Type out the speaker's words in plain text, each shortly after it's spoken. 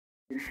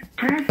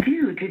Press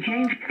 2 to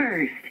change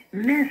first.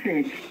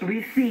 Message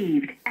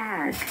received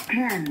at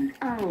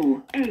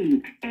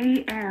 10:08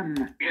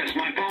 a.m. Yes,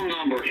 my phone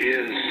number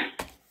is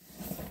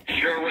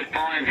Sherwood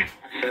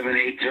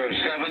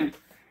 57807.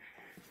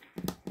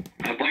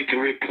 I'd like to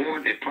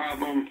report a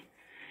problem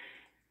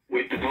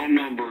with the phone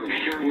number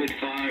Sherwood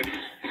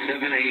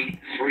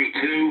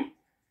 57832.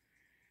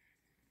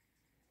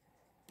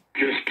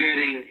 Just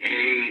getting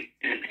an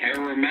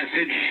error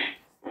message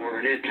or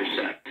an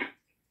intercept.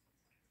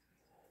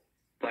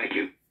 Thank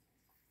you.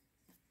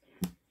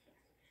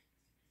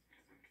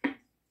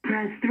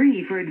 Press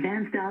 3 for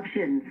advanced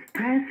options.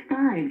 Press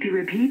 5 to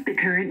repeat the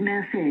current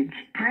message.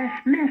 Press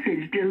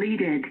message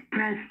deleted.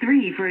 Press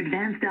 3 for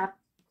advanced options.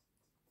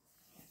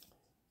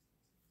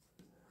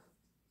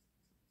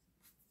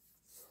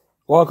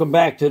 Welcome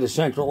back to the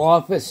central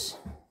office.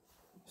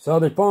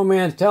 Southern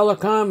Foreman's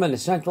Telecom and the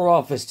central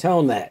office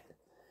Telnet.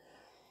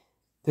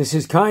 This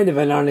is kind of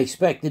an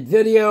unexpected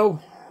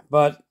video,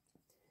 but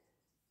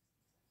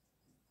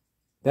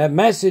that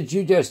message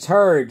you just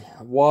heard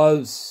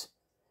was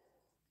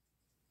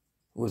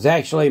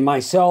actually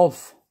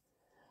myself,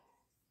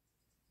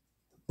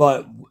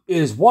 but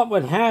is what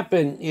would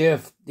happen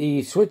if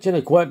the switching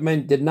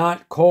equipment did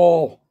not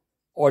call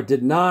or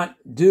did not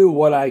do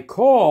what I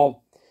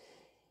call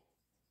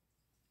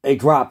a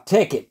drop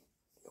ticket,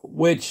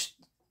 which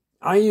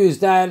I use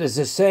that as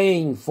a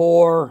saying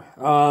for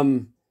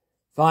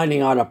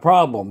finding out a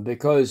problem,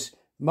 because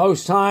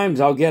most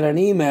times I'll get an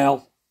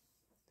email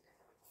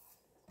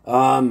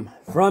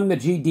from the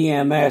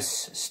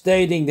GDMS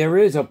stating there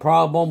is a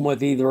problem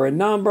with either a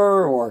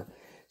number or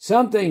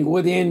something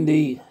within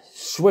the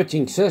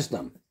switching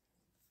system.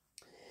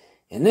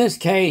 In this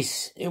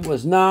case, it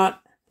was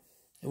not.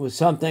 It was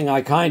something I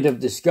kind of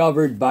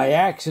discovered by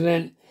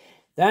accident.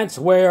 That's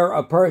where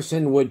a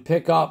person would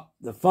pick up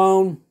the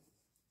phone.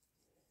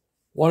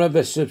 One of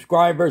the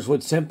subscribers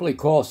would simply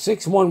call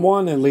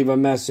 611 and leave a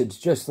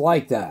message just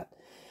like that.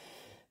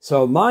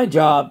 So my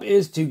job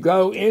is to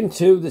go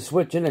into the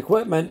switching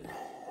equipment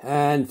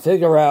and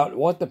figure out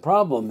what the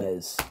problem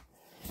is,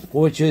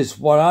 which is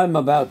what I'm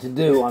about to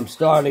do. I'm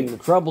starting the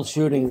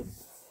troubleshooting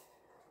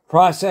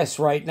process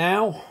right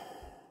now.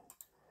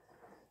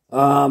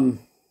 And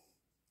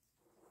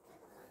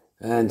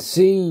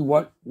see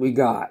what we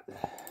got.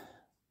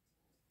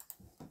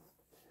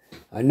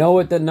 I know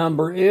what the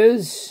number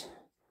is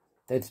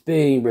that's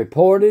being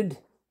reported.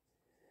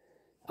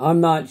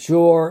 I'm not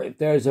sure if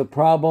there's a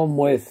problem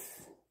with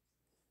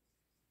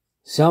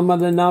some of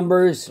the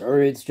numbers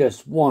or it's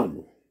just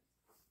one.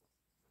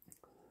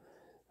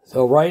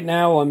 So right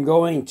now I'm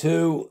going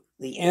to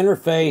the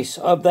interface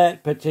of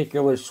that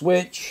particular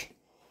switch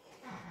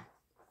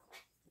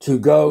to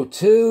go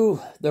to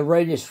the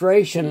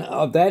registration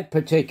of that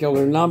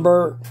particular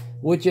number,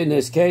 which in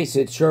this case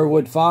it's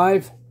Sherwood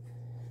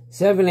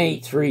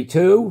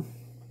 57832.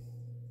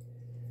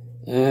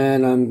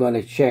 And I'm going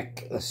to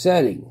check a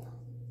setting.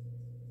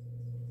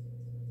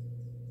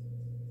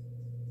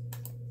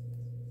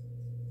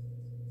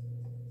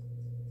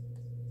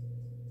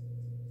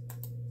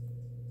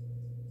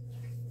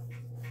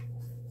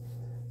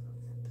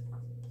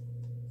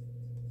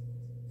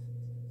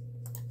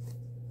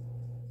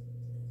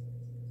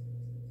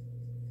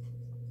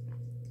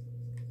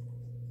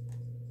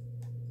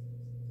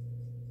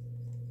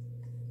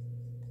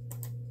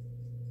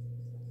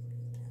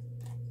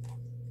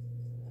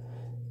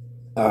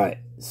 All right,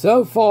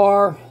 so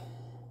far,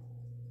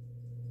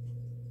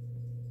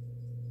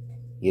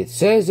 it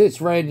says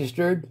it's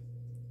registered.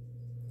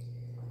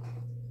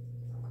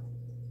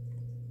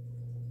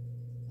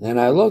 And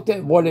I looked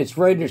at what it's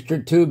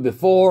registered to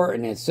before,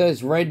 and it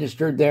says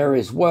registered there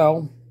as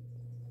well.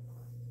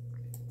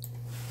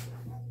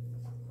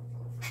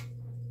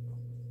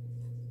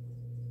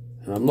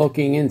 I'm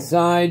looking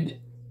inside.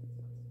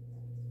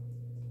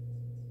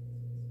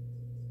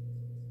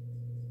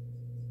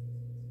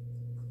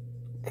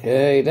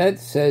 Okay, that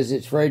says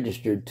it's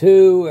registered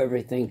too.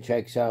 Everything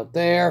checks out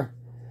there.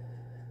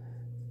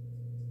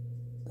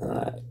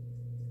 I'm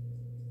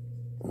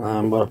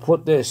going to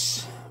put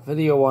this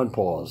video on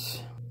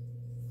pause.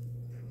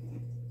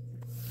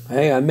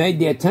 Hey, I made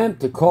the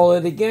attempt to call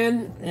it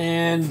again,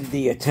 and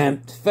the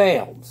attempt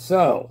failed.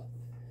 So,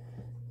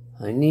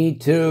 I need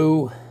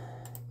to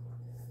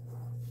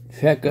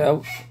check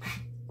out,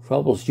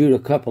 troubleshoot a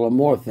couple of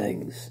more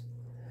things.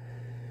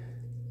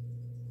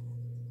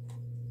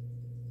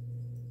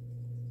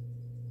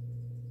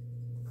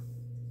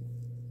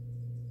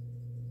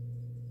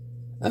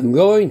 I'm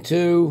going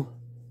to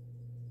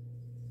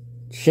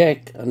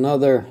check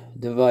another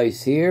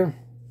device here.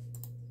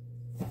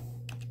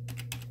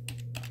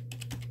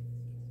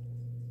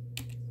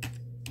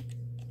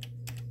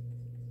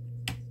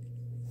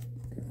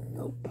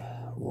 Nope,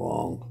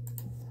 wrong.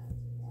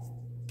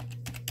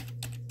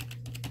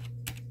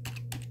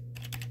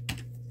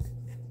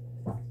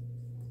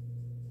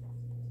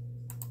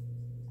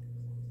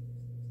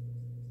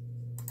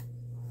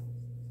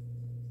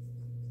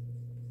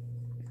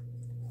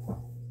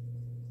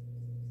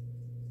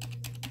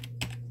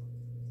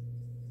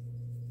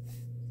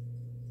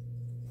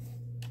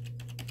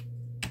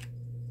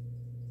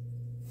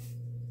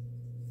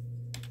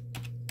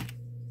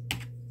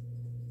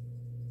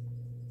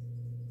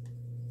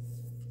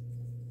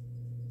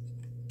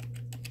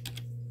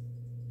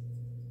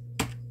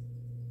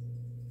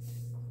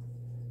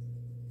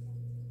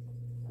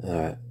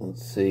 Alright,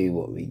 let's see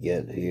what we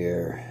get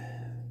here.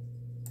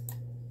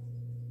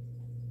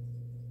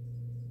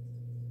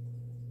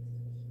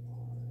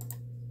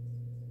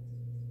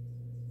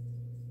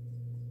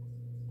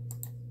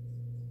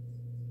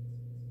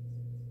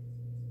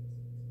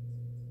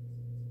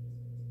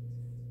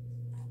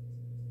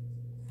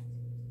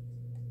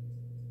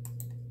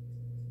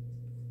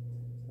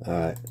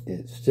 Alright,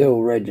 it's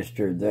still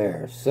registered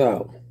there.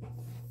 So,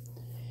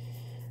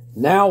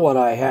 now what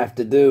I have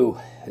to do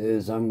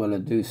is I'm going to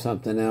do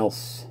something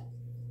else.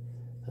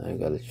 I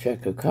got to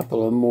check a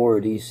couple of more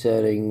of these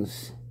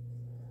settings.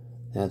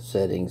 That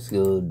setting's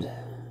good.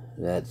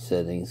 That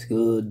setting's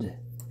good.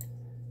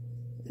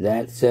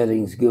 That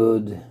setting's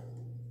good.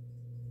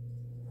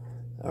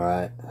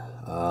 Alright.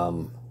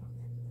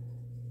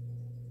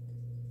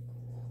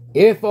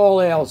 If all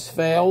else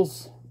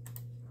fails,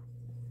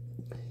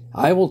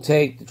 I will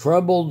take the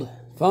troubled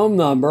phone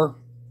number,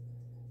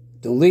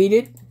 delete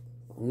it.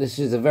 This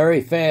is a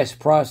very fast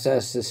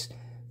process.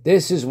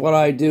 This is what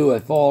I do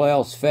if all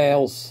else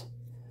fails.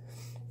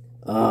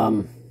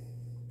 And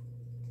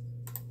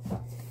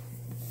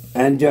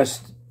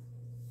just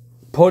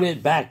put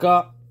it back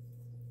up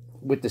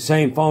with the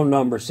same phone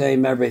number,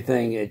 same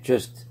everything. It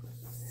just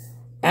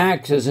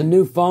acts as a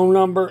new phone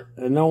number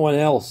and no one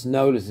else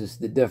notices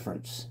the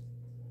difference.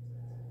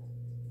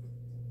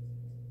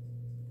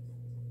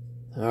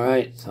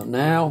 Alright, so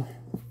now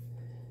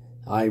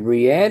I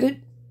re-add it.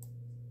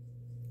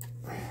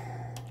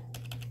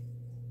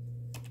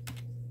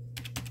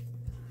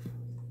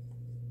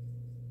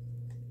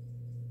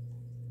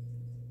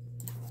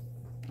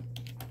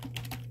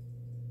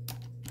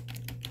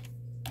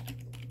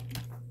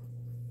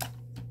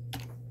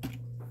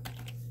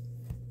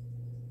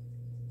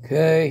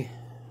 Okay,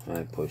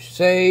 I push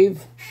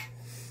save.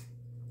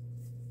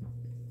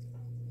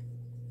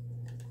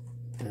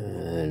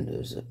 And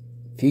there's a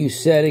few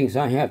settings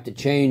I have to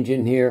change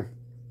in here.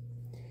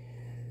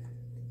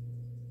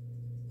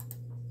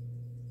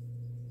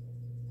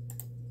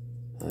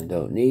 I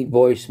don't need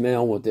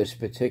voicemail with this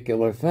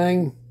particular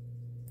thing.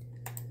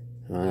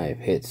 I've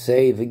hit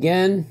save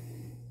again.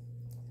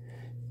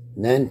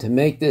 And then to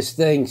make this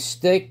thing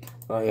stick,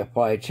 I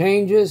apply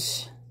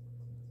changes.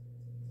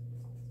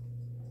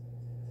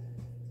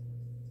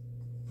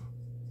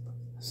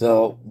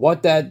 So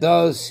what that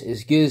does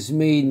is gives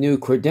me new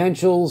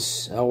credentials.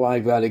 So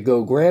I've got to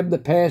go grab the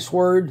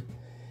password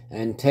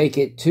and take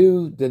it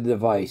to the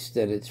device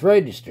that it's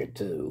registered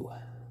to.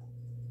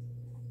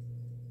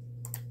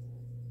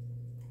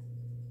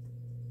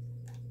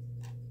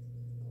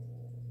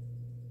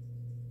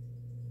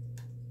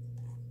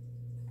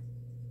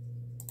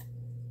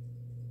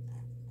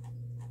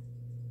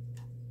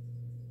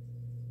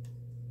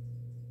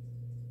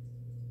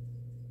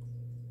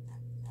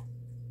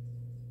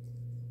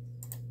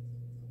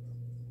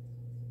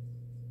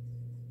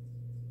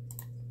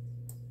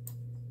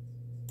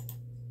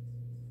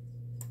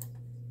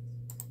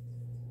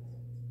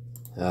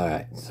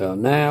 Alright, so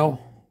now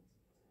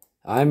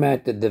I'm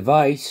at the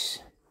device,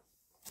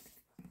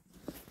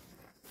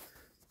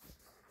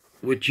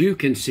 which you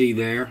can see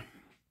there.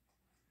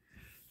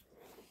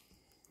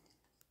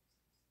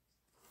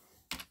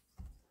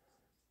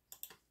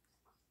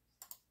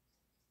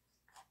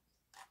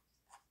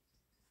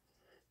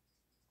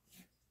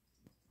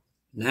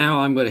 Now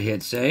I'm going to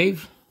hit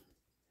save.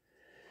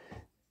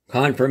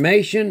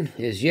 Confirmation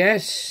is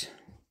yes.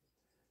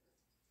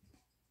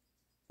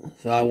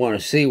 So I want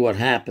to see what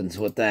happens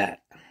with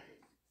that.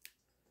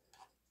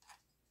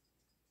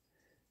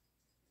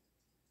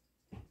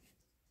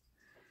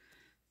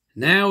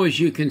 Now, as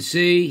you can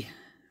see,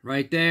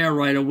 right there,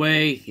 right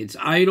away, it's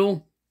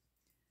idle.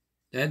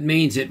 That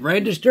means it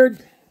registered.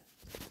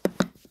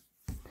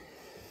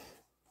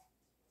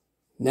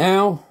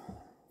 Now,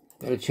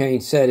 got to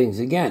change settings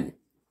again.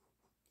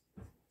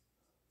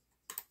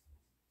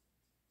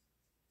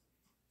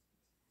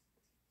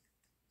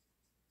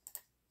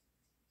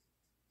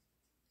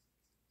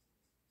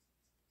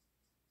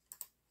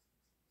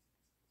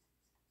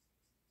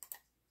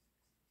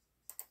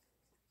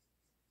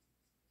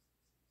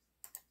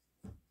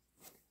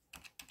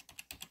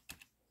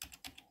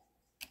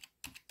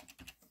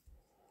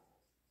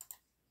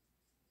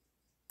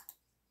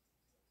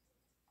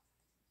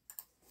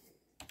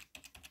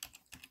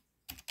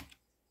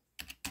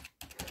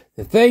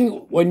 The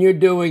thing when you're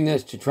doing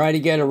this to try to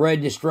get a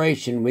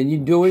registration, when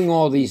you're doing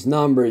all these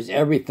numbers,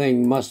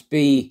 everything must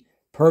be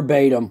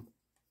verbatim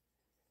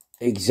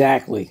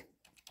exactly.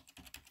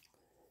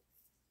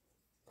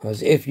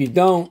 Because if you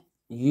don't,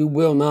 you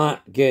will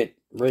not get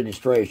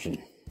registration.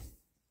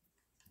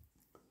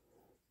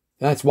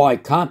 That's why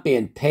copy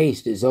and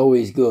paste is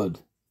always good.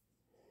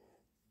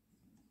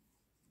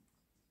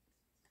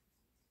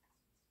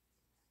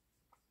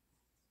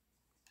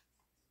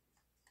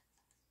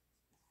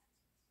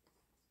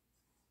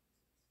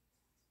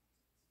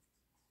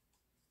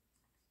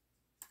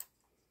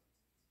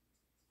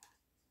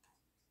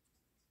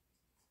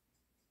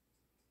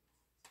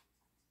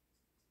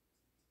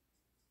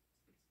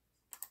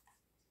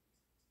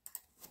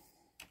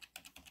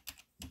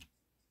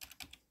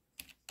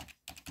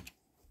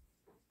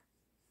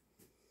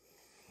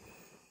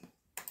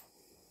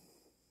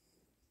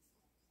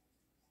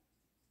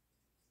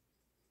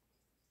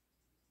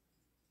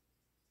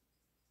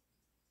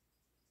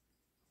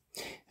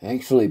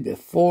 Actually,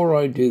 before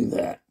I do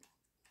that,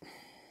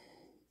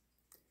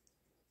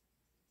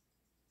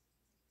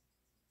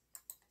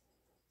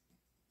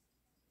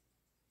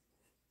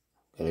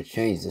 gotta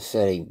change the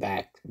setting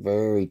back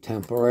very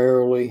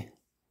temporarily.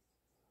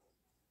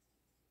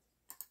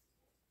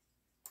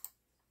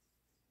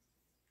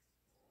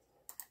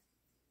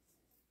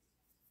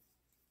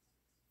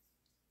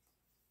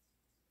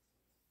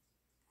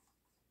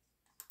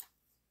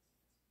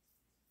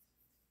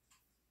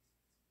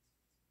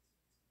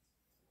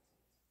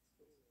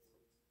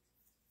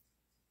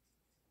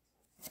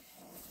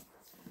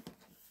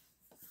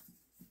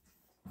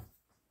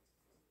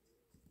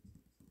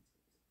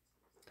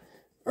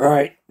 All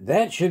right,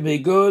 that should be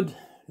good.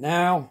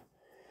 Now,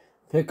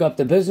 pick up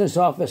the business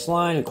office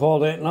line and call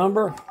that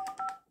number.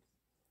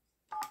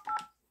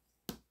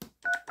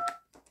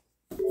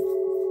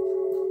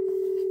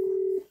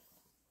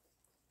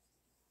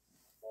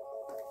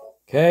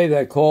 Okay,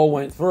 that call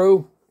went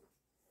through.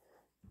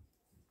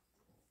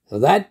 So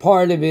that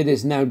part of it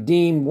is now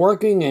deemed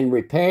working and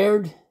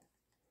repaired.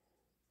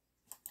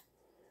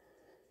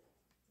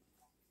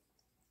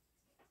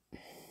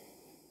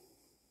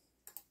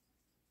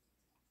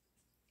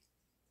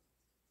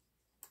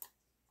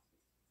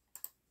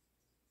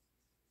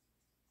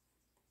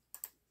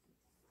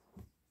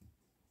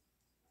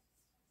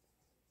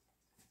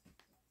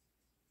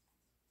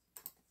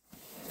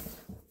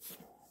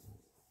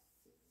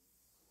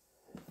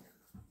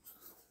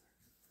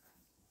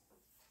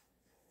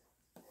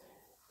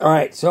 All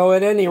right, so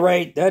at any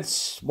rate,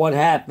 that's what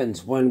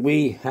happens when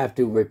we have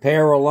to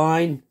repair a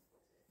line.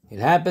 It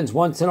happens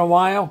once in a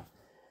while.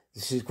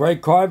 This is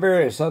Greg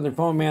Carberry of Southern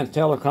Phone Man's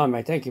Telecom.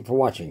 I thank you for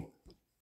watching.